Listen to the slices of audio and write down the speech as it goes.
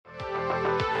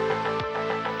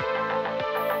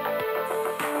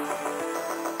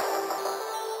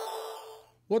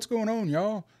What's going on,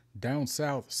 y'all? Down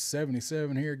South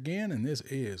 77 here again, and this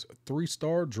is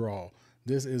 3-Star Draw.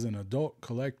 This is an adult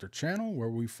collector channel where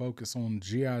we focus on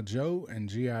G.I. Joe and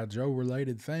G.I. Joe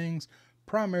related things,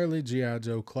 primarily G.I.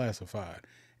 Joe classified.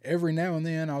 Every now and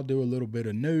then I'll do a little bit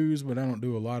of news, but I don't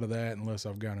do a lot of that unless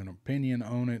I've got an opinion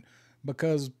on it,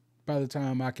 because by the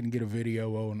time I can get a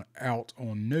video out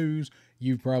on news,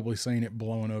 you've probably seen it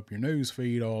blowing up your news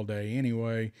feed all day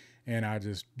anyway, and I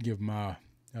just give my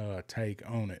take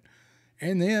on it.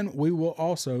 And then we will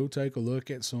also take a look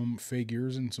at some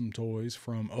figures and some toys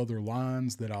from other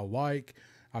lines that I like.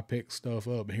 I pick stuff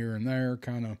up here and there,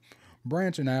 kind of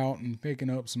branching out and picking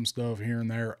up some stuff here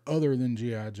and there other than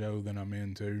G.I. Joe that I'm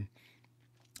into.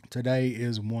 Today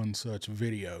is one such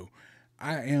video.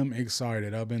 I am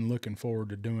excited. I've been looking forward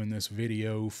to doing this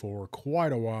video for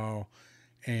quite a while,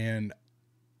 and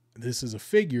this is a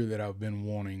figure that I've been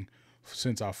wanting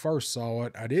since I first saw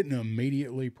it. I didn't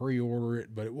immediately pre-order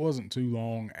it, but it wasn't too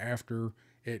long after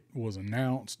it was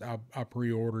announced. I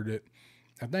pre-ordered it.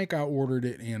 I think I ordered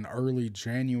it in early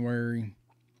January.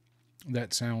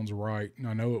 That sounds right.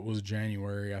 I know it was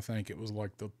January. I think it was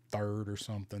like the 3rd or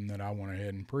something that I went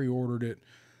ahead and pre-ordered it.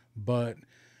 But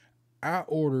I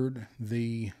ordered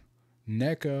the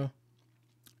NECA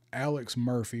Alex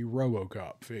Murphy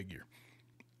RoboCop figure.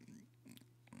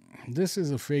 This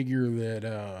is a figure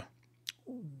that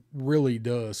really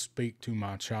does speak to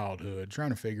my childhood.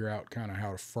 Trying to figure out kind of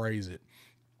how to phrase it.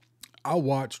 I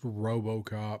watched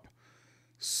RoboCop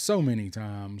so many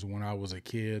times when I was a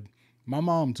kid. My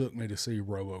mom took me to see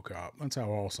RoboCop. That's how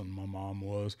awesome my mom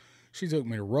was. She took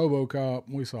me to RoboCop.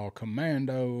 We saw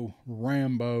Commando,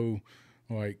 Rambo,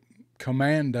 like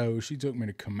Commando. She took me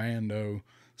to Commando.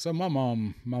 So my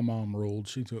mom ruled.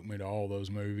 She took me to all those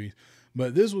movies.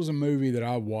 But this was a movie that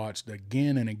I watched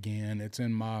again and again. It's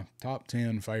in my top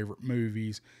 10 favorite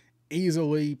movies,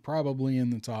 easily probably in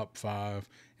the top 5.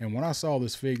 And when I saw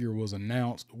this figure was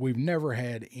announced, we've never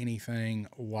had anything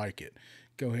like it.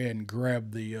 Go ahead and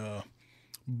grab the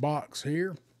box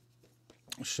here.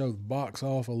 Show the box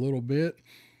off a little bit.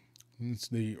 It's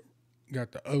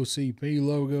got the OCP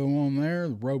logo on there,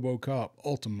 the RoboCop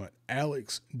Ultimate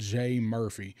Alex J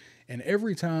Murphy. And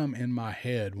every time in my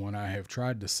head when I have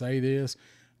tried to say this,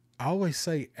 I always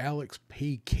say Alex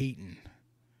P. Keaton.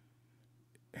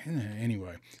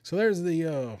 Anyway, so there's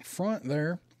the front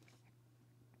there.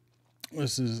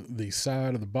 This is the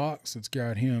side of the box. It's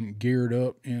got him geared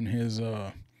up in his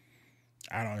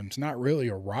it's not really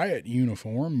a riot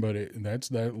uniform, but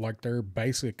that's like their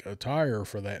basic attire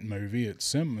for that movie. It's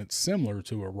similar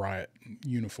to a riot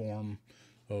uniform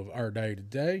of our day to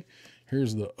day.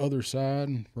 Here's the other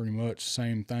side, pretty much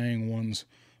same thing. One's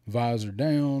visor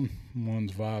down,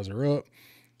 one's visor up.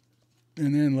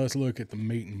 And then let's look at the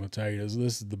meat and potatoes.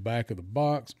 This is the back of the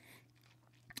box.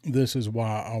 This is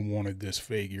why I wanted this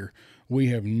figure. We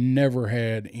have never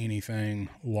had anything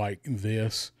like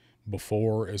this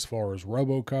before as far as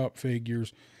RoboCop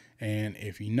figures. And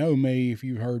if you know me, if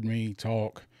you've heard me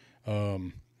talk,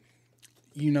 you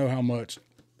know how much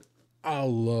I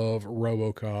love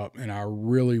RoboCop, and I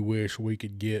really wish we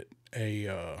could get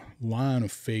a line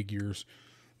of figures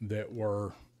that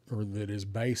is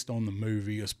based on the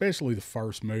movie, especially the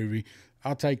first movie.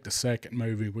 I'll take the second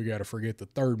movie. We got to forget the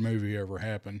third movie ever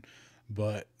happened,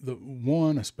 but the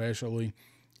one especially,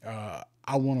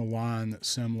 I want a line that's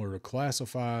similar to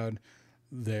Classified,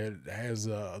 that has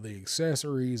the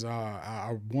accessories.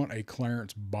 I want a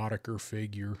Clarence Boddicker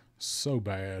figure so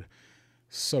bad.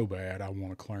 So bad I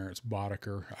want a Clarence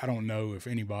Boddicker. I don't know if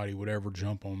anybody would ever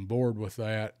jump on board with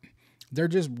that. They're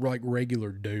just like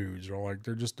regular dudes, or like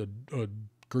they're just a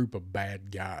group of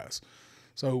bad guys.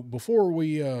 So before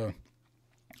we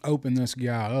open this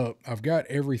guy up, I've got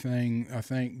everything I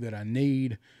think that I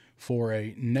need for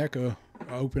a NECA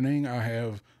opening. I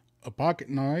have a pocket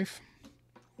knife.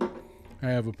 I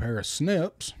have a pair of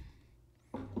snips.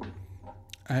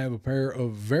 I have a pair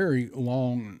of very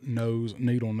long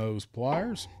needle nose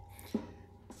pliers,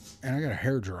 and I got a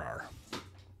hair dryer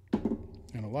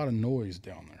and a lot of noise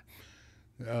down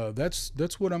there.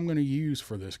 That's what I'm going to use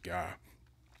for this guy.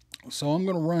 So I'm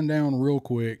going to run down real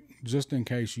quick, just in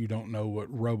case you don't know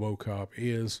what RoboCop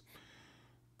is.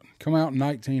 Come out in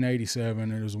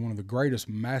 1987. It is one of the greatest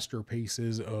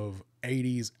masterpieces of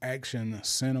 80s action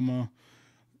cinema.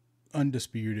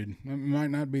 Undisputed. It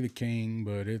might not be the king,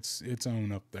 but it's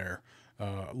own up there.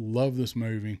 Love this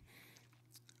movie.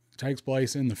 It takes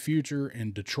place in the future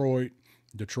in Detroit.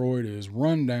 Detroit is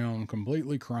run down,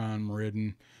 completely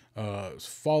crime-ridden. It's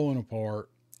falling apart.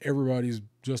 Everybody's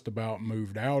just about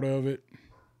moved out of it.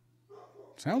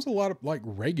 Sounds a lot like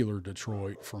regular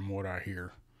Detroit from what I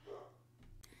hear.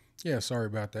 Yeah, sorry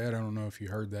about that. I don't know if you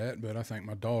heard that, but I think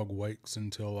my dog waits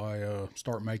until I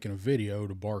start making a video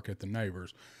to bark at the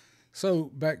neighbors.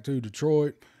 So back to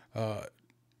Detroit. Uh,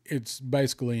 it's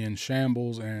basically in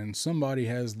shambles, and somebody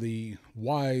has the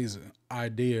wise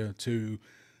idea to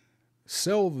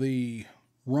sell the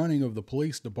running of the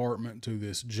police department to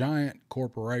this giant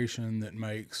corporation that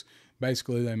makes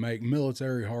basically they make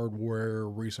military hardware,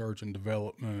 research and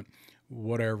development,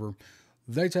 whatever.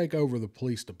 They take over the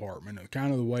police department,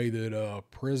 kind of the way that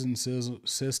prison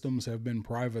systems have been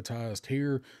privatized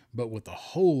here, but with a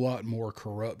whole lot more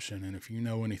corruption. And if you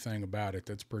know anything about it,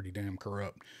 that's pretty damn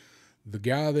corrupt. The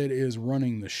guy that is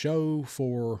running the show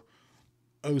for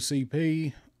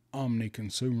OCP, Omni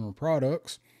Consumer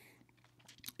Products,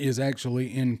 is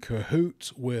actually in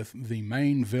cahoots with the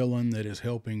main villain that is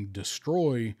helping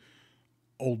destroy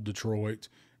old Detroit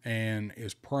and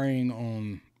is preying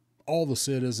on all the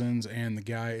citizens. And the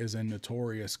guy is a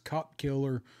notorious cop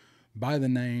killer by the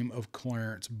name of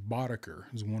Clarence Boddicker.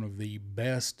 He's one of the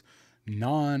best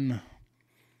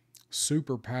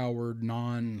non-superpowered,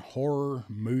 non-horror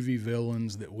movie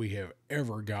villains that we have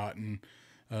ever gotten,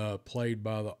 played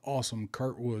by the awesome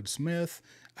Kurtwood Smith.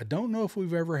 I don't know if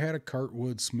we've ever had a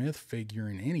Kurtwood Smith figure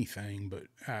in anything, but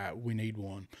we need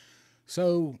one.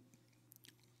 So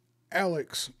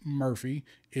Alex Murphy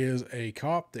is a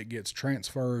cop that gets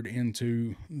transferred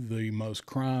into the most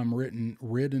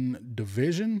crime-ridden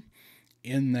division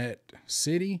in that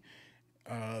city.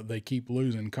 They keep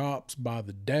losing cops by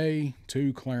the day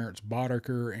to Clarence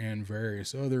Boddicker and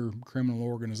various other criminal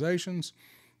organizations.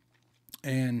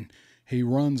 And he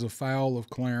runs afoul of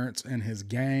Clarence and his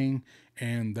gang,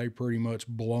 and they pretty much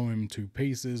blow him to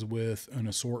pieces with an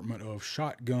assortment of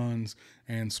shotguns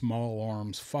and small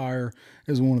arms fire.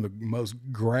 It is one of the most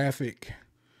graphic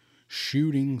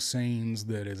shooting scenes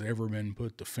that has ever been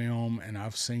put to film, and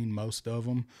I've seen most of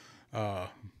them.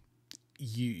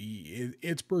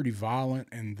 It's pretty violent,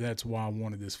 and that's why I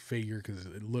wanted this figure, because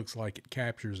it looks like it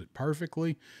captures it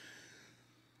perfectly.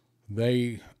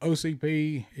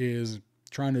 OCP is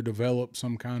trying to develop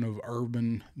some kind of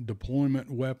urban deployment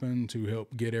weapon to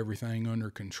help get everything under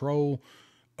control.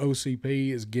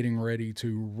 OCP is getting ready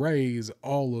to raise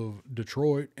all of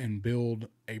Detroit and build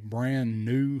a brand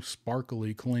new,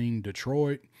 sparkly clean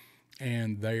Detroit,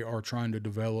 and they are trying to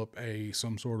develop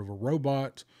some sort of a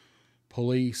robot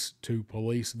police to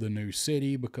police the new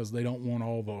city because they don't want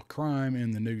all the crime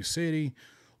in the new city.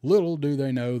 Little do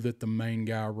they know that the main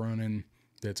guy running,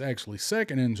 that's actually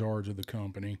second in charge of the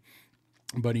company,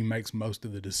 but he makes most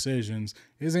of the decisions,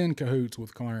 is in cahoots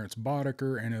with Clarence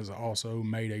Boddicker and has also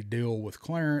made a deal with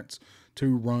Clarence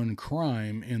to run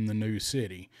crime in the new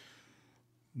city.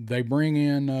 They bring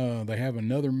in, they have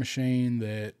another machine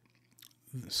that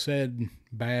said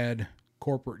bad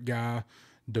corporate guy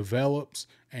develops,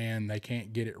 and they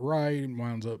can't get it right. It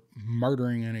winds up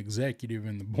murdering an executive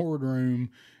in the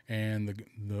boardroom, and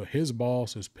his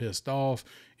boss is pissed off.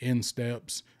 In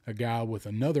steps a guy with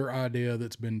another idea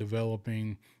that's been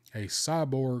developing, a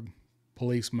cyborg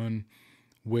policeman,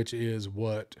 which is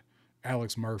what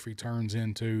Alex Murphy turns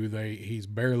into. He's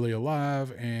barely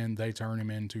alive, and they turn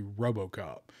him into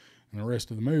RoboCop. And the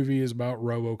rest of the movie is about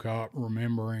RoboCop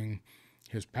remembering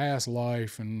his past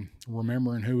life and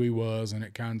remembering who he was, and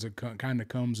it kind of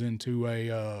comes into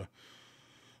a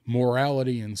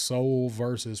morality and soul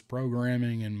versus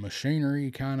programming and machinery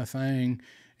kind of thing,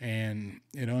 and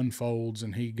it unfolds,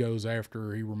 and he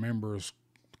remembers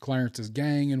Clarence's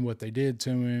gang and what they did to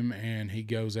him, and he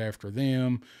goes after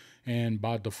them, and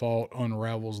by default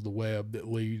unravels the web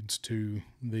that leads to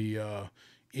the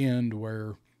end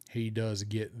where he does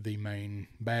get the main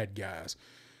bad guys.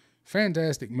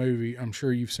 Fantastic movie. I'm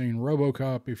sure you've seen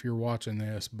RoboCop if you're watching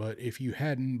this, but if you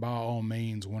hadn't, by all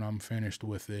means, when I'm finished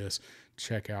with this,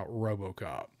 check out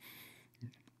RoboCop.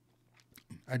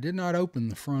 I did not open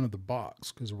the front of the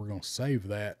box because we're going to save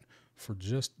that for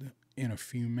just in a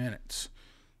few minutes.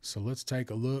 So let's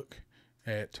take a look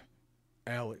at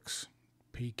Alex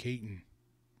P. Keaton.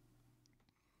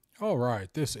 All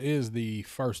right, this is the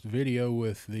first video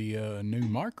with the new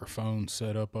microphone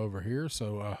set up over here,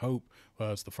 so I hope,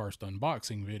 well, it's the first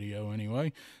unboxing video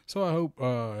anyway, so I hope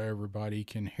everybody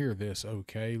can hear this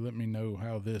okay. Let me know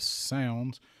how this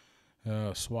sounds.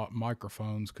 Swap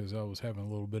microphones because I was having a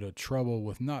little bit of trouble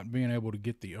with not being able to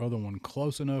get the other one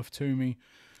close enough to me.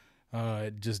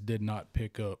 It just did not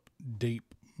pick up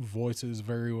deep voices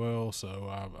very well, so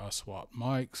I swapped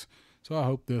mics. So I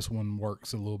hope this one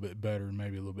works a little bit better,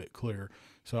 maybe a little bit clearer.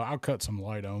 So I'll cut some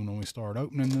light on when we start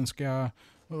opening this guy.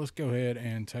 Well, let's go ahead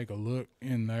and take a look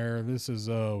in there. This is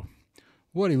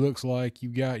what he looks like.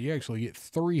 You actually get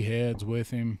 3 heads with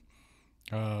him.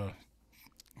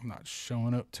 not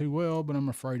showing up too well, but I'm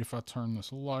afraid if I turn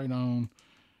this light on,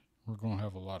 we're going to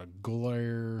have a lot of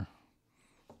glare.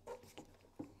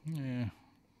 Yeah.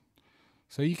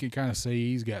 So you can kind of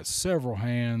see he's got several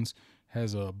hands,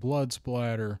 has a blood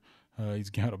splatter.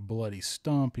 He's got a bloody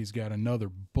stump. He's got another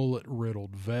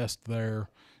bullet-riddled vest there.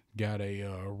 Got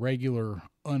a regular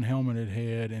unhelmeted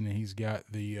head, and he's got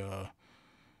the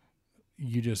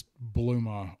you just blew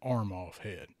my arm off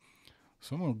head.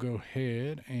 So I'm going to go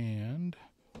ahead and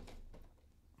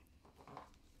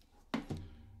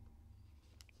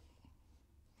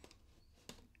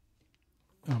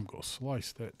I'm going to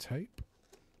slice that tape.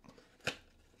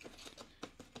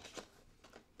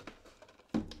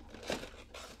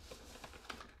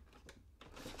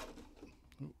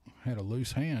 Had a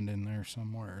loose hand in there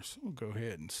somewhere, so we'll go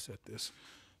ahead and set this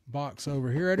box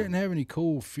over here. I didn't have any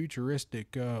cool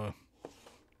futuristic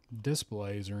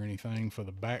displays or anything for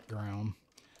the background.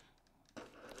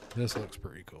 This looks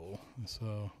pretty cool. This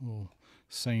little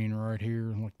scene right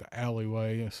here, like the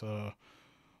alleyway. This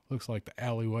looks like the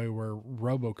alleyway where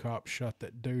RoboCop shot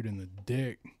that dude in the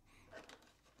dick.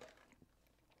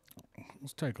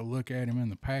 Let's take a look at him in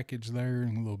the package there,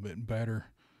 and a little bit better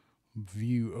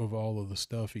view of all of the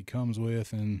stuff he comes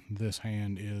with, and this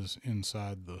hand is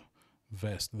inside the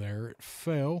vest there. It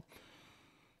fell,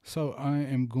 so I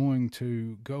am going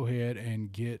to go ahead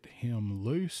and get him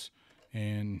loose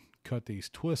and cut these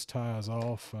twist ties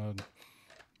off.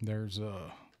 There's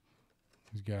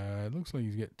this guy, it looks like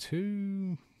he's got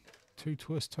two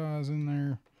twist ties in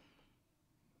there.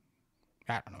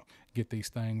 I don't know. Get these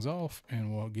things off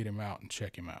and we'll get him out and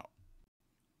check him out.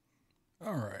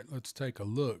 All right, let's take a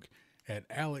look at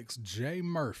Alex J.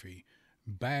 Murphy,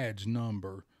 badge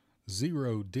number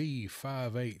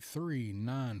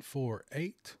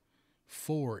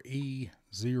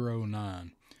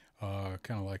 0D583948-4E09. Kind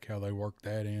of like how they worked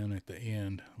that in at the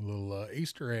end. A little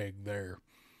Easter egg there.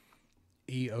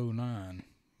 E09.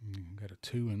 Got a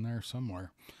 2 in there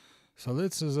somewhere. So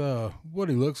this is what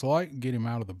he looks like. Get him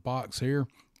out of the box here.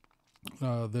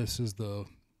 This is the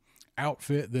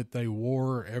outfit that they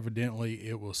wore. Evidently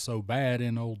it was so bad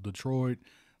in old Detroit,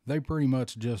 they pretty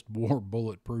much just wore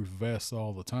bulletproof vests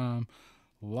all the time.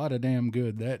 A lot of damn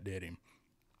good that did him.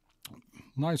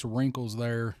 Nice wrinkles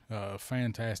there.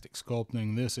 Fantastic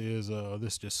sculpting. This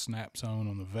just snaps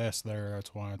on the vest there.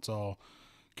 That's why it's all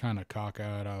kind of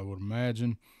cockeyed, I would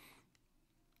imagine.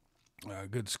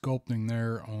 Good sculpting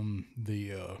there on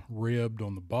the ribbed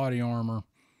on the body armor.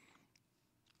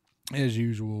 As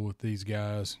usual with these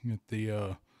guys, get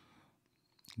the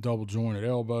double jointed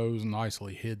elbows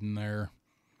nicely hidden there.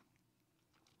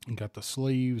 And got the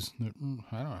sleeves. I don't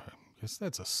know. I guess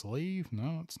that's a sleeve.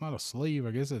 No, it's not a sleeve.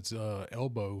 I guess it's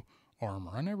elbow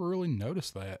armor. I never really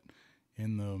noticed that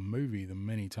in the movie the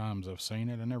many times I've seen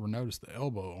it. I never noticed the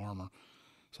elbow armor.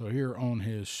 So here on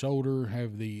his shoulder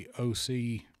have the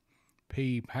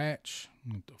OCP patch.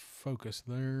 Get the focus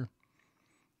there.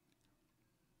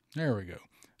 There we go.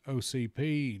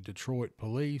 OCP, Detroit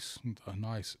Police, a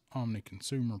nice Omni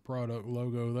Consumer Product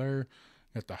logo there.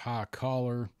 Got the high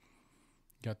collar,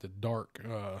 got the dark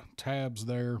tabs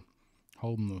there,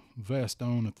 holding the vest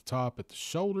on at the top at the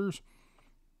shoulders.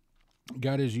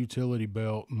 Got his utility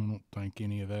belt, and I don't think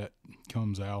any of that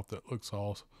comes out. That looks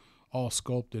all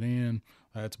sculpted in.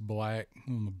 That's black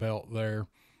on the belt there.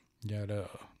 Got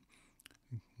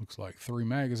looks like 3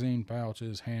 magazine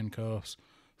pouches, handcuffs,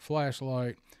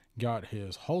 flashlight. Got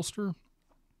his holster,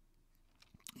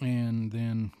 and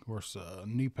then of course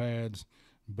knee pads,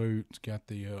 boots. Got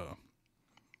the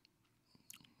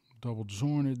double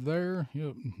jointed there.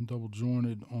 Yep, double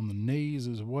jointed on the knees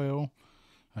as well.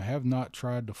 I have not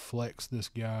tried to flex this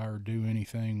guy or do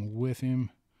anything with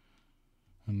him.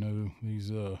 I know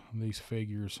these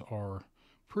figures are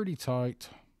pretty tight.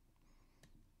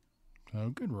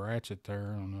 So good ratchet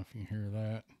there. I don't know if you can hear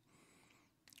that.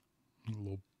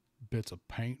 Little bits of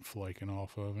paint flaking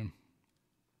off of him.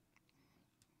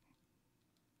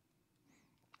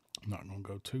 I'm not going to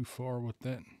go too far with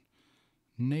that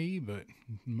knee, but it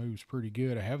moves pretty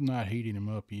good. I have not heated him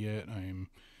up yet. I am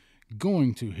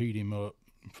going to heat him up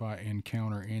if I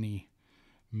encounter any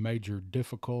major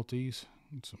difficulties.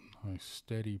 Some nice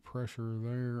steady pressure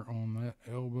there on that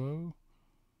elbow.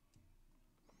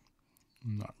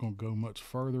 I'm not going to go much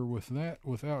further with that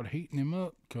without heating him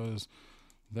up, because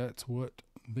that's what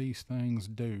these things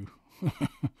do.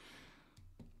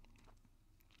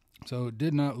 So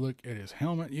did not look at his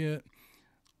helmet yet.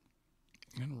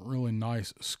 And a really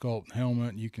nice sculpt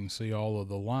helmet. You can see all of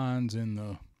the lines in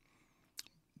the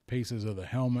pieces of the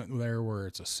helmet there where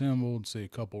it's assembled. See a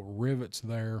couple rivets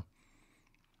there.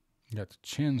 Got the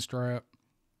chin strap.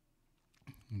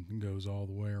 It goes all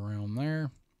the way around there.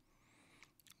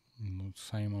 And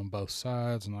same on both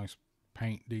sides. Nice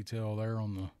paint detail there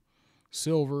on the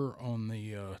silver on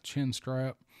the chin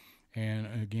strap. And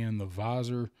again, the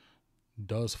visor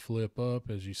does flip up,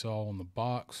 as you saw on the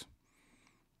box.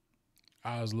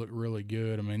 Eyes look really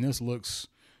good. I mean, it looks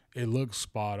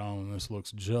spot on. This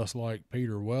looks just like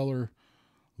Peter Weller.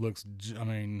 I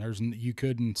mean, you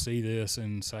couldn't see this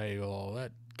and say, "Oh,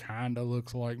 that kind of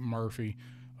looks like Murphy."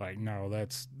 Like, no,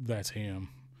 that's him.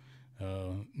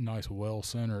 Nice,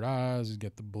 well-centered eyes. He's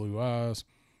got the blue eyes.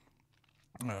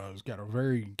 He's got a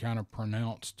very kind of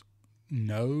pronounced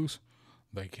nose.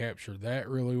 They captured that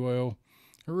really well.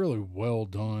 A really well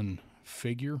done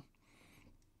figure.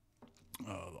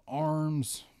 The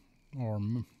arms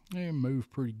they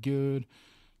move pretty good.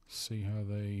 See how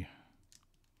they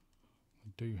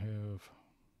do have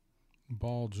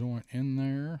ball joint in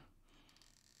there.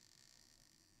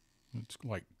 It's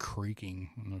like creaking.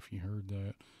 I don't know if you heard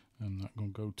that. I'm not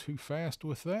going to go too fast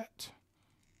with that.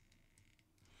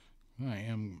 I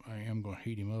am going to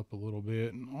heat him up a little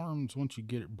bit. And arms, once you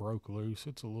get it broke loose,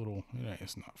 it's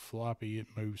not floppy. It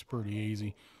moves pretty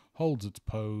easy. Holds its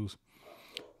pose.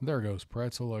 There goes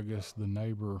Pretzel. I guess the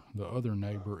other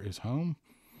neighbor is home.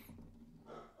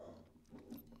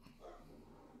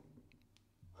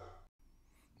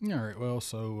 All right, well,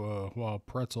 so while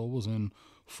Pretzel was in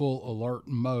full alert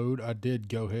mode, I did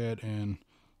go ahead and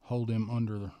hold him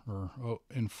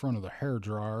in front of the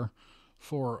hairdryer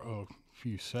for a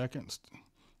few seconds.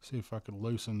 See if I could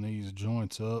loosen these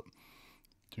joints up.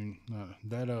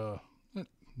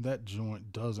 That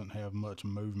joint doesn't have much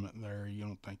movement there. You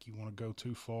don't think you want to go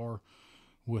too far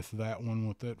with that one,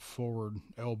 with that forward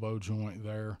elbow joint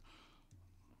there.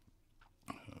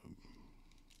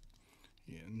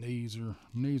 Yeah, knees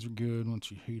are good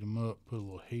once you heat them up. Put a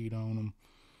little heat on them.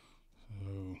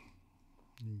 So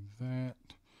do that.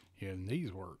 Yeah,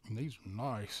 knees work. These are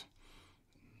nice.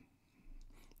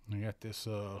 I got this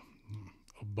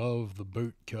above the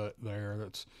boot cut there.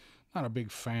 That's not a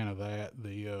big fan of that.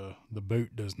 The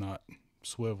boot does not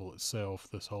swivel itself.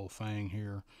 This whole thing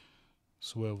here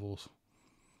swivels.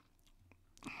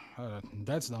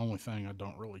 That's the only thing I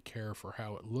don't really care for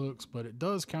how it looks, but it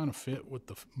does kind of fit with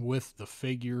the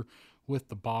figure, with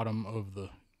the bottom of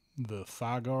the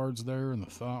thigh guards there and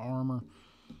the thigh armor.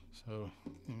 So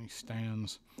he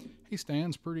stands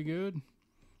pretty good.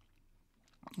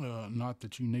 Not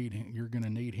that you're going to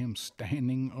need him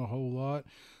standing a whole lot.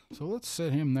 So let's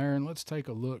set him there and let's take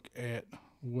a look at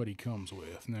what he comes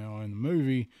with. Now in the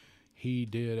movie, he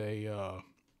did a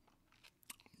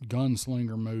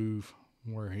gunslinger move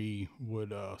where he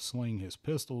would sling his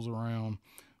pistols around,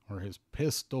 or his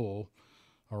pistol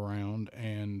around,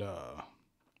 and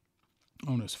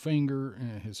on his finger,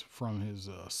 from his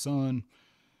son.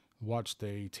 Watched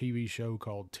a TV show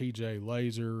called TJ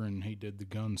Laser, and he did the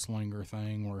gunslinger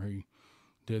thing where he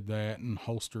did that and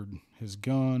holstered his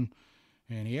gun.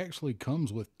 And he actually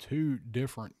comes with two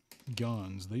different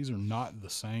guns. These are not the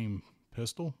same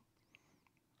pistol.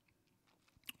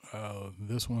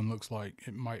 This one looks like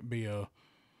it might be a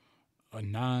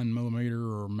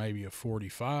 9mm or maybe a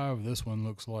 45. This one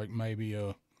looks like maybe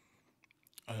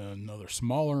another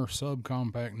smaller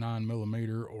subcompact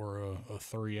 9mm or a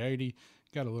 380.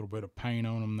 Got a little bit of paint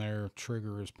on them there.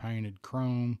 Trigger is painted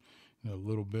chrome. A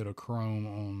little bit of chrome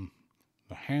on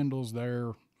the handles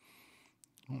there.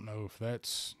 I don't know if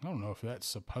that's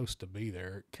supposed to be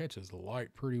there. It catches the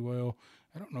light pretty well.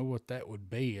 I don't know what that would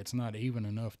be. It's not even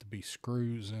enough to be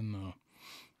screws in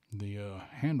the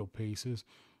handle pieces.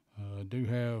 Do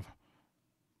have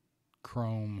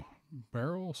chrome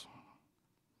barrels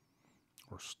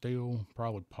or steel,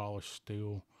 probably polished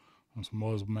steel. This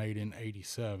was made in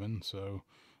 '87, so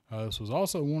this was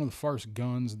also one of the first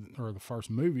guns, or the first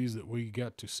movies that we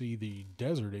got to see the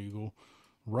Desert Eagle.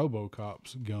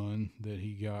 RoboCop's gun that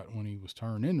he got when he was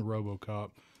turned into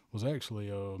RoboCop was actually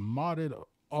a modded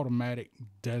automatic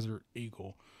Desert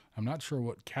Eagle. I'm not sure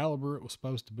what caliber it was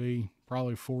supposed to be.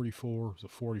 Probably 44. It was a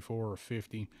 44 or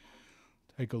 50.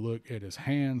 Take a look at his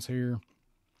hands here.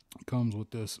 Comes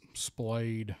with this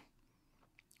splayed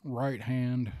right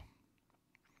hand.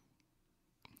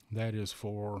 That is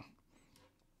for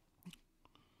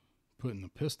putting the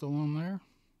pistol on there,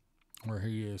 where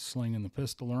he is slinging the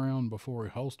pistol around before he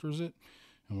holsters it.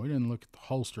 And we didn't look at the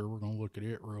holster. We're going to look at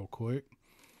it real quick.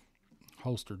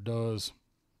 Holster does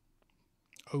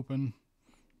open.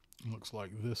 Looks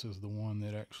like this is the one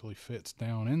that actually fits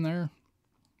down in there.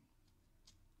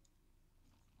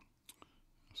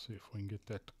 Let's see if we can get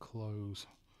that to close.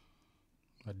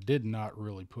 I did not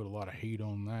really put a lot of heat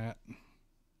on that.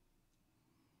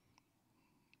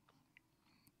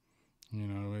 You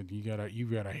know,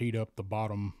 you've got to heat up the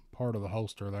bottom part of the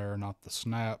holster there, not the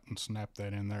snap, and snap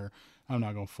that in there. I'm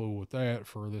not going to fool with that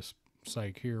for this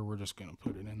sake here. We're just going to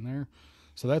put it in there.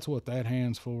 So that's what that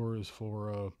hand's for, is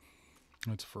for,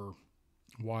 it's for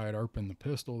Wyatt Earp in the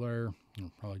pistol there,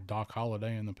 or probably Doc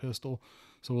Holliday in the pistol.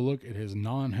 So we'll look at his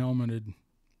non-helmeted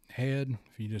head.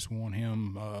 If you just want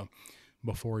him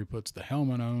before he puts the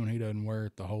helmet on, he doesn't wear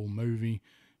it the whole movie.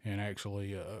 And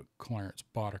actually, Clarence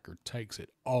Boddicker takes it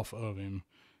off of him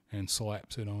and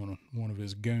slaps it on one of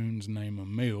his goons named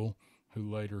Emil,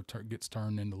 who later gets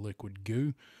turned into liquid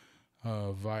goo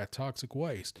via toxic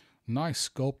waste. Nice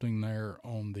sculpting there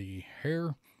on the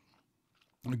hair.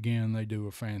 Again, they do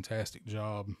a fantastic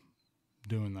job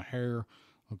doing the hair.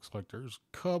 Looks like there's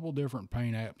a couple different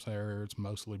paint apps there. It's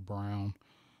mostly brown.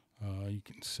 You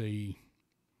can see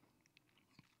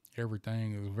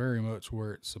everything is very much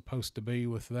where it's supposed to be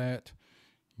with that.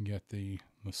 You got the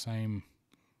same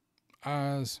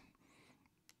eyes.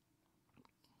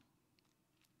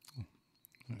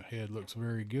 The head looks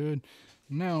very good.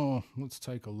 Now let's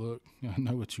take a look. I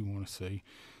know what you want to see.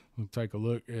 We'll take a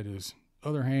look at his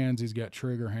other hands. He's got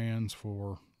trigger hands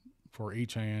for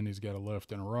each hand. He's got a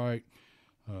left and a right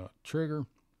trigger.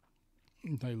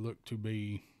 They look to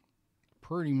be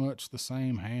pretty much the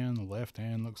same hand. The left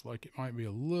hand looks like it might be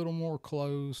a little more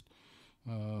closed.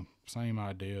 Same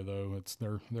idea though. It's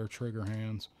their trigger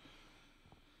hands.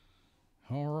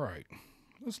 All right,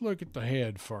 let's look at the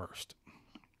head first.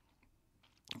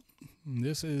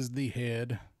 This is the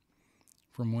head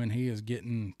from when he is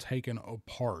getting taken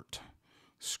apart.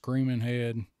 Screaming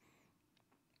head.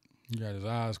 You got his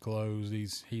eyes closed.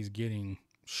 He's getting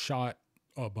shot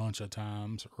a bunch of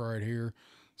times right here.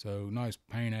 So nice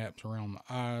paint apps around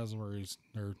the eyes where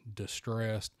they're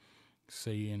distressed.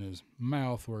 See in his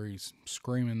mouth where he's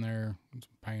screaming there.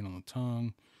 Some paint on the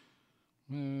tongue.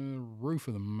 Roof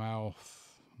of the mouth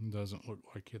doesn't look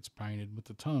like it's painted, but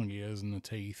the tongue is, and the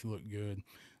teeth look good.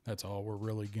 That's all we're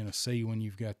really going to see when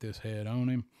you've got this head on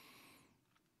him.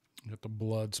 Got the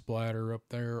blood splatter up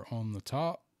there on the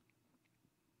top.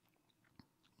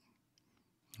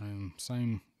 And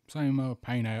same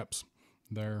paint apps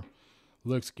there.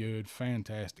 Looks good.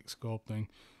 Fantastic sculpting.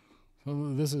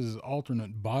 So this is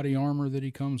alternate body armor that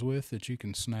he comes with that you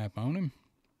can snap on him.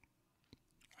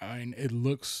 I mean, it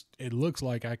looks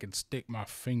like I could stick my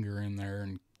finger in there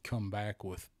and come back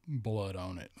with blood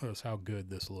on it. That's how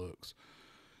good this looks.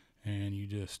 And you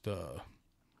just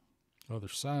other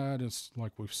side, it's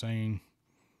like we've seen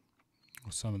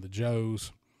with some of the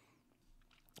Joes.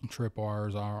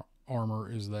 Tripwire's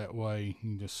armor is that way. You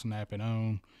can just snap it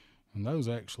on, and those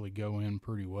actually go in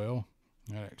pretty well.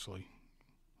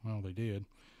 Well, they did.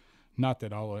 Not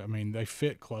that I mean, they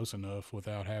fit close enough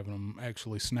without having them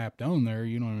actually snapped on there.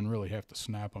 You don't even really have to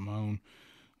snap them on.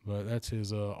 But that's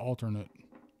his alternate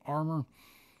armor.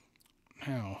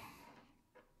 Now,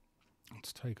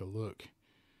 let's take a look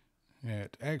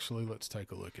at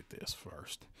this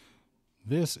first.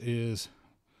 This is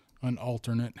an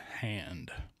alternate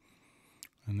hand.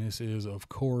 And this is, of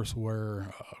course,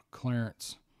 where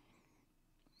Clarence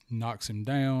knocks him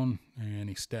down and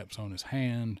he steps on his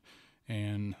hand.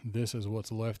 And this is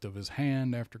what's left of his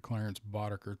hand after Clarence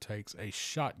Boddicker takes a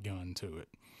shotgun to it.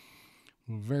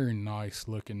 Very nice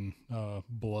looking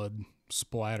blood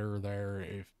splatter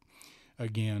there.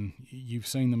 Again, you've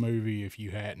seen the movie. If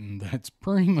you hadn't, that's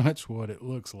pretty much what it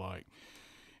looks like.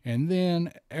 And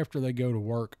then after they go to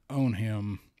work on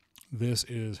him, this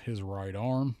is his right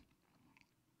arm.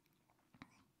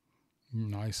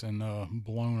 Nice and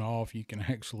blown off. You can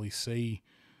actually see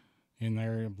in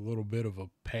there a little bit of a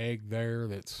peg there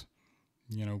that's,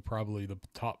 probably the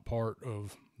top part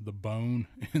of the bone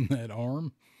in that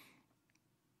arm.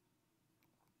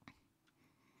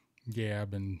 Yeah, I've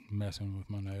been messing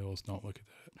with my nails. Don't look at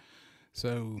that.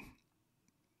 So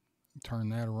turn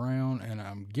that around, and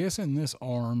I'm guessing this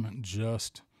arm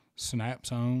just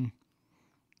snaps on.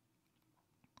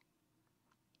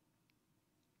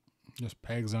 Just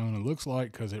pegs on. It looks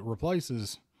like, because it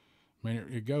replaces,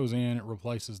 it goes in, it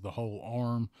replaces the whole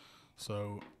arm.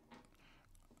 So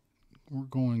we're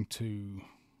going to,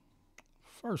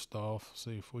 first off,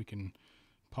 see if we can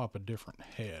pop a different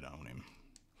head on him.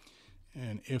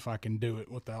 And if I can do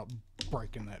it without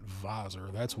breaking that visor.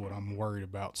 That's what I'm worried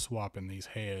about swapping these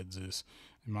heads is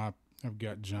I've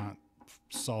got giant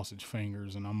sausage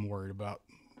fingers, and I'm worried about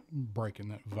breaking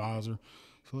that visor.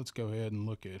 So let's go ahead and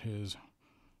look at his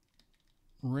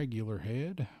regular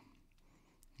head.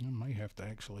 I may have to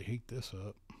actually heat this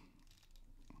up.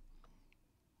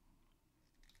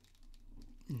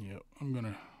 Yep, I'll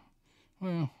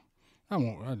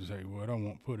just tell you what, I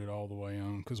won't put it all the way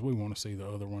on because we want to see the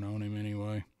other one on him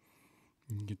anyway.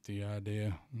 You get the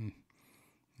idea.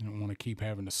 You don't want to keep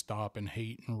having to stop and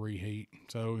heat and reheat.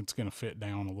 So it's going to fit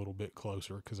down a little bit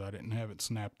closer because I didn't have it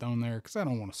snapped on there because I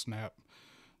don't want to snap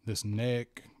this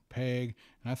neck peg.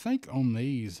 And I think on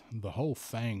these, the whole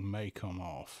thing may come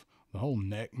off. The whole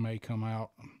neck may come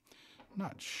out. I'm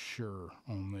not sure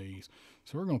on these.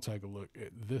 So we're going to take a look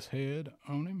at this head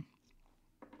on him.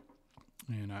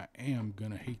 And I am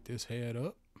going to heat this head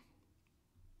up.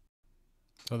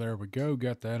 So there we go.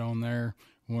 Got that on there.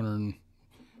 Wondering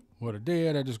what I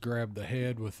did. I just grabbed the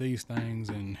head with these things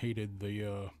and heated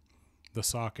the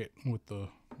socket with the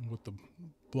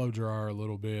blow dryer a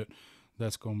little bit.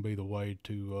 That's going to be the way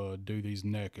to do these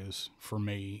NECAs for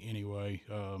me anyway.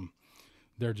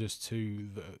 They're just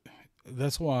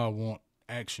that's why I want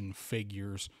action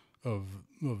figures of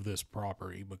this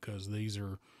property, because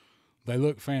they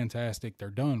look fantastic. They're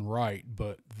done right,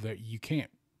 but you can't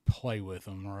play with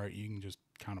them, right? You can just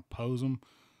kind of pose them.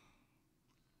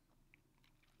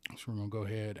 So we're going to go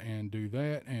ahead and do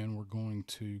that, and we're going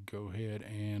to go ahead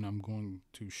and I'm going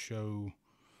to show,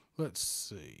 let's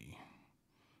see,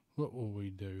 what will we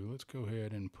do? Let's go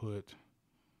ahead and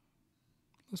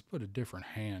let's put a different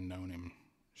hand on him,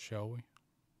 shall we?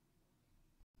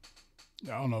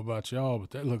 I don't know about y'all,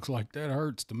 but that looks like that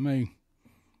hurts to me.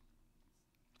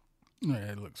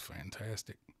 Yeah, it looks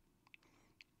fantastic.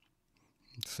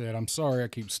 Said, I'm sorry I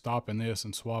keep stopping this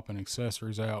and swapping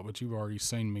accessories out, but you've already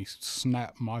seen me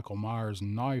snap Michael Myers'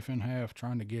 knife in half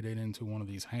trying to get it into one of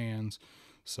these hands.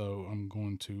 So I'm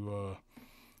going to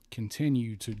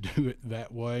continue to do it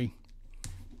that way.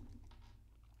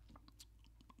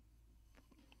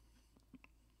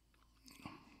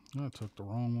 I took the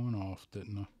wrong one off,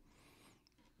 didn't I?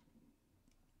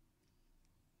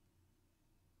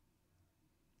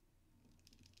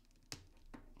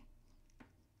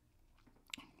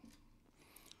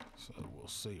 So we'll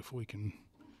see if we can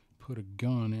put a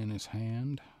gun in his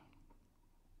hand.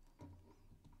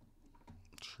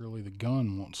 Surely the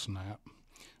gun won't snap,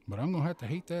 but I'm going to have to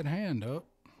heat that hand up.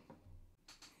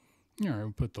 All right,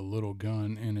 we put the little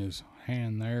gun in his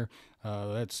hand there.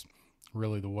 That's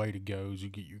really the way to go. Is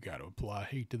you got to apply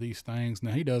heat to these things.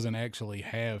 Now, he doesn't actually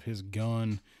have his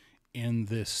gun in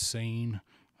this scene.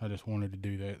 I just wanted to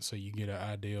do that so you get an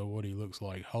idea of what he looks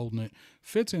like holding it.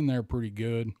 Fits in there pretty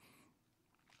good.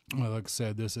 Like I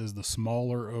said, this is the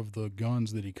smaller of the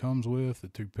guns that he comes with, the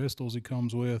 2 pistols he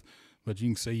comes with. But you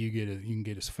can see you can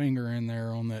get his finger in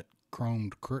there on that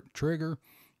chromed trigger.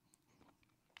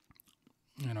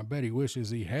 And I bet he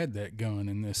wishes he had that gun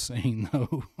in this scene,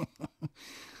 though.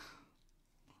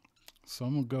 So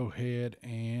I'm going to go ahead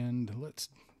and let's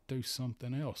do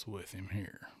something else with him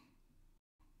here.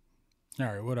 All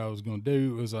right, what I was going to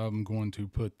do is I'm going to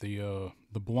put the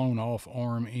blown off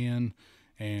arm in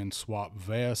and swap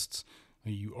vests.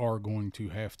 You are going to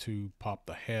have to pop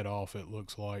the head off, it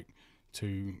looks like,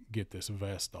 to get this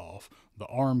vest off. The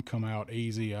arm come out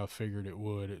easy. I figured it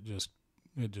would. It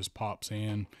just pops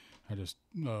in. I just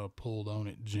pulled on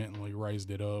it gently, raised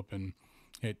it up, and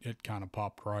it kind of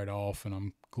popped right off, and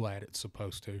I'm glad it's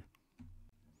supposed to.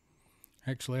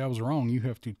 Actually, I was wrong. You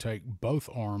have to take both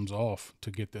arms off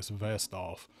to get this vest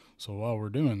off. So while we're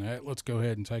doing that, let's go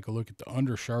ahead and take a look at the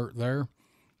undershirt there.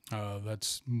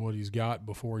 That's what he's got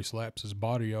before he slaps his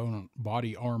body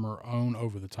armor on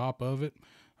over the top of it.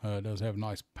 It does have a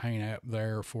nice paint app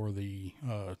there for the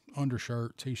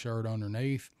undershirt, t-shirt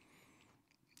underneath.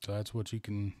 So that's what you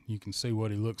can see what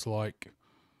he looks like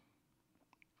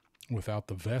without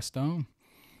the vest on.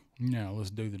 Now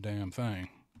let's do the damn thing.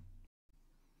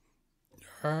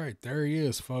 All right, there he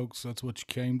is, folks. That's what you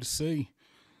came to see.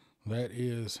 That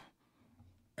is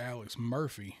Alex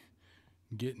Murphy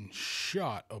getting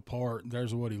shot apart.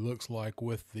 There's what he looks like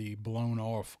with the blown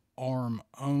off arm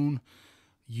on.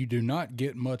 You do not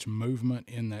get much movement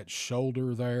in that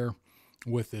shoulder there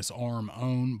with this arm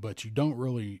on, but you don't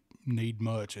really need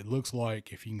much. It looks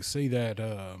like, if you can see that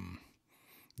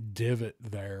divot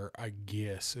there, I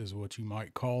guess is what you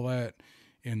might call that,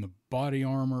 in the body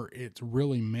armor, it's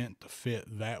really meant to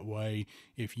fit that way.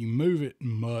 If you move it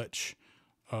much,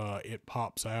 it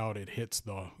pops out. It hits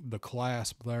the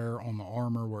clasp there on the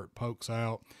armor where it pokes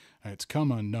out. It's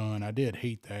come undone. I did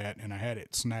heat that, and I had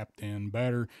it snapped in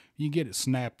better. You get it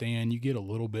snapped in, you get a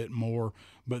little bit more,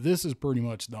 but this is pretty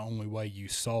much the only way you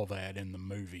saw that in the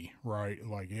movie, right?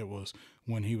 Like, it was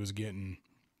when he was getting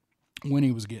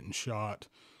shot.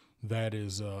 That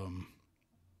is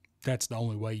that's the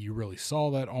only way you really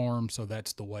saw that arm, so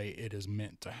that's the way it is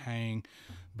meant to hang.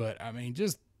 But I mean,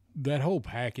 just that whole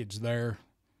package there,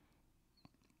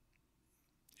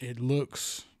 it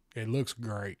looks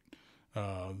great.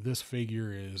 This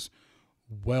figure is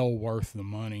well worth the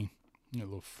money. A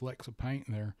little flecks of paint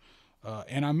there.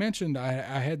 And I mentioned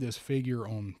I had this figure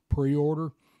on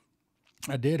pre-order.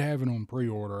 I did have it on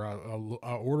pre-order.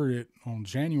 I ordered it on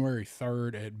January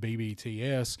 3rd at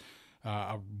BBTS.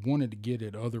 I wanted to get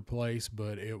it other place,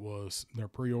 but it was their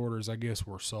pre-orders, I guess,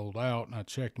 were sold out. And I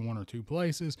checked one or two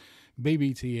places.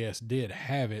 BBTS did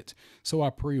have it, so I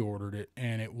pre-ordered it,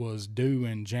 and it was due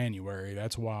in January.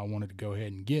 That's why I wanted to go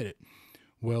ahead and get it.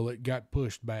 Well, it got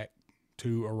pushed back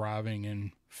to arriving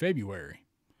in February.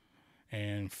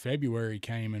 And February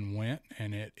came and went,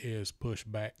 and it is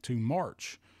pushed back to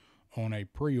March on a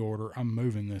pre-order. I'm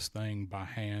moving this thing by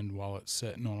hand while it's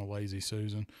sitting on a Lazy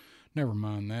Susan. Never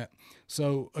mind that.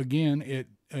 So again, it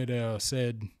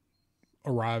said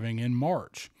arriving in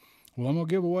March. Well, I'm going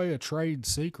to give away a trade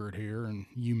secret here, and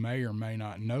you may or may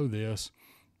not know this.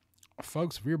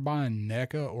 Folks, if you're buying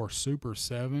NECA or Super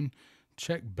 7,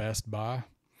 check Best Buy.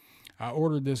 I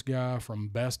ordered this guy from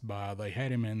Best Buy. They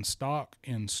had him in stock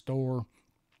in store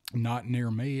not near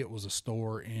me. It was a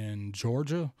store in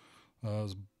Georgia. It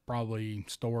was probably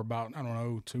store about,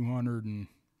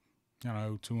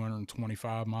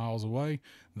 225 miles away.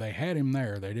 They had him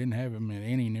there. They didn't have him in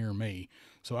any near me.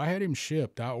 So I had him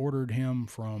shipped. I ordered him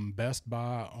from Best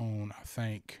Buy on, I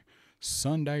think,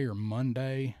 Sunday or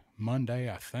Monday.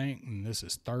 Monday, I think, and this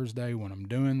is Thursday when I'm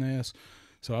doing this.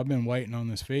 So I've been waiting on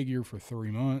this figure for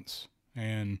 3 months,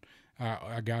 and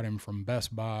I got him from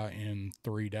Best Buy in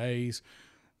 3 days.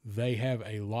 They have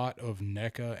a lot of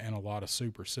NECA and a lot of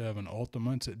Super 7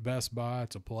 Ultimates at Best Buy.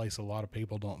 It's a place a lot of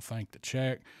people don't think to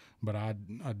check, but I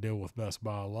deal with Best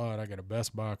Buy a lot. I got a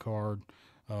Best Buy card.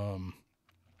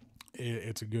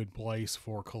 It's a good place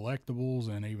for collectibles,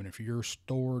 and even if your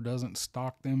store doesn't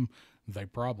stock them, they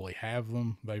probably have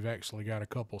them. They've actually got a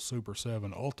couple Super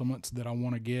 7 Ultimates that I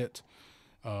want to get,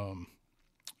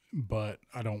 but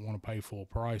I don't want to pay full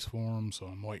price for them, so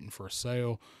I'm waiting for a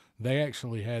sale. They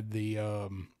actually had the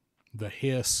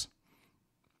Hiss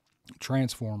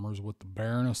Transformers with the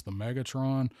Baroness, the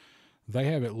Megatron. They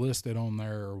have it listed on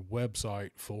their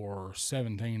website for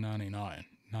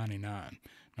 $17.99.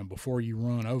 And before you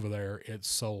run over there, it's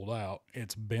sold out.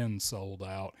 It's been sold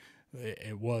out.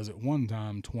 It was at one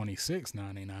time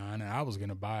 $26.99, and I was going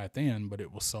to buy it then, but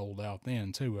it was sold out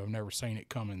then too. I've never seen it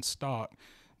come in stock,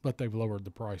 but they've lowered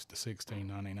the price to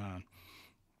 $16.99.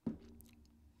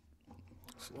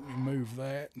 So let me move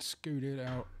that and scoot it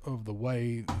out of the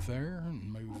way there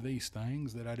and move these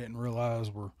things that I didn't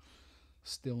realize were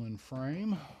still in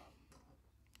frame.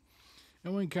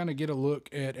 And we can kind of get a look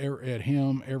at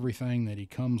him, everything that he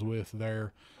comes with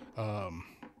there.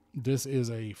 This is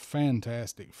a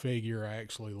fantastic figure. I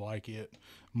actually like it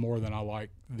more than I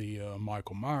like the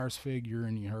Michael Myers figure,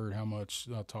 and you heard how much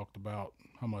I talked about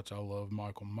how much I love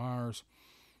Michael Myers.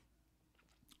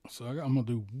 So I'm going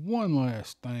to do one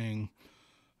last thing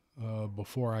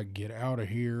before I get out of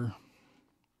here.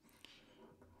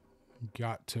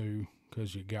 Got to,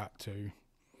 because you got to.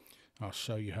 I'll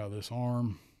show you how this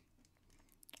arm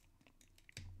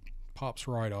pops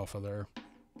right off of there,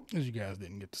 as you guys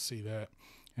didn't get to see that.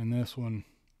 And this one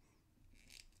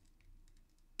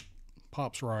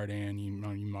pops right in. You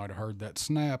might have heard that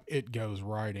snap. It goes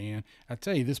right in. I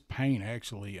tell you, this paint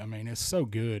actually, it's so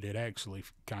good, it actually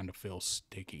kind of feels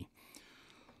sticky.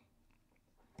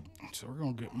 So we're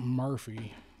going to get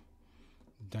Murphy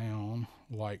down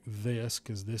like this,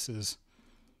 because this is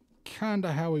kind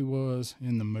of how he was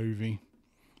in the movie.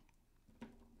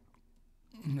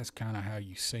 And that's kind of how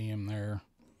you see him there.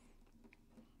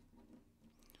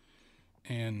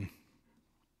 And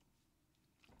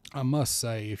I must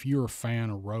say, if you're a fan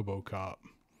of RoboCop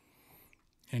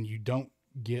and you don't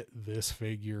get this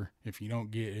figure, if you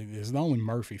don't get it, it's the only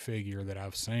Murphy figure that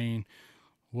I've seen.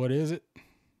 What is it?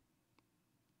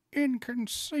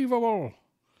 Inconceivable.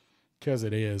 Because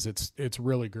it is. It's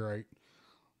really great.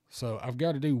 So I've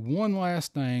got to do one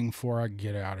last thing before I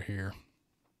get out of here.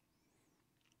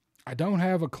 I don't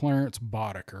have a Clarence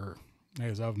Boddicker,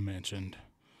 as I've mentioned.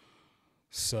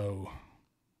 So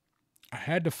I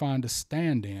had to find a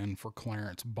stand-in for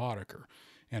Clarence Boddicker.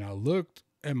 And I looked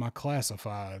at my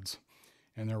classifieds,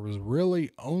 and there was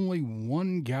really only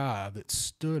one guy that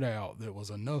stood out that was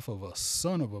enough of a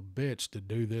son of a bitch to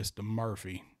do this to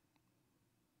Murphy.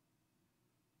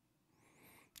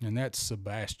 And that's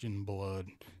Sebastian Blood,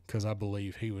 because I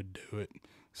believe he would do it.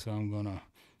 So I'm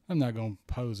not going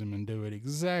to pose him and do it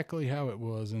exactly how it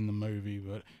was in the movie,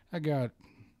 but I got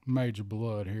Major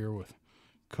Blood here with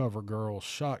CoverGirl's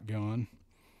shotgun.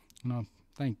 And I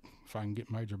think if I can get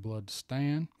Major Blood to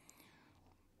stand,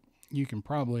 you can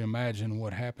probably imagine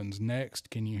what happens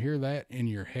next. Can you hear that in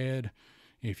your head?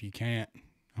 If you can't,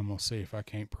 I'm going to see if I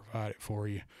can't provide it for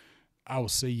you. I will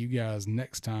see you guys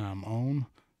next time on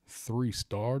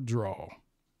 3-star draw.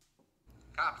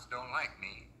 Cops don't like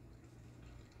me,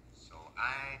 so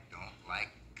I don't like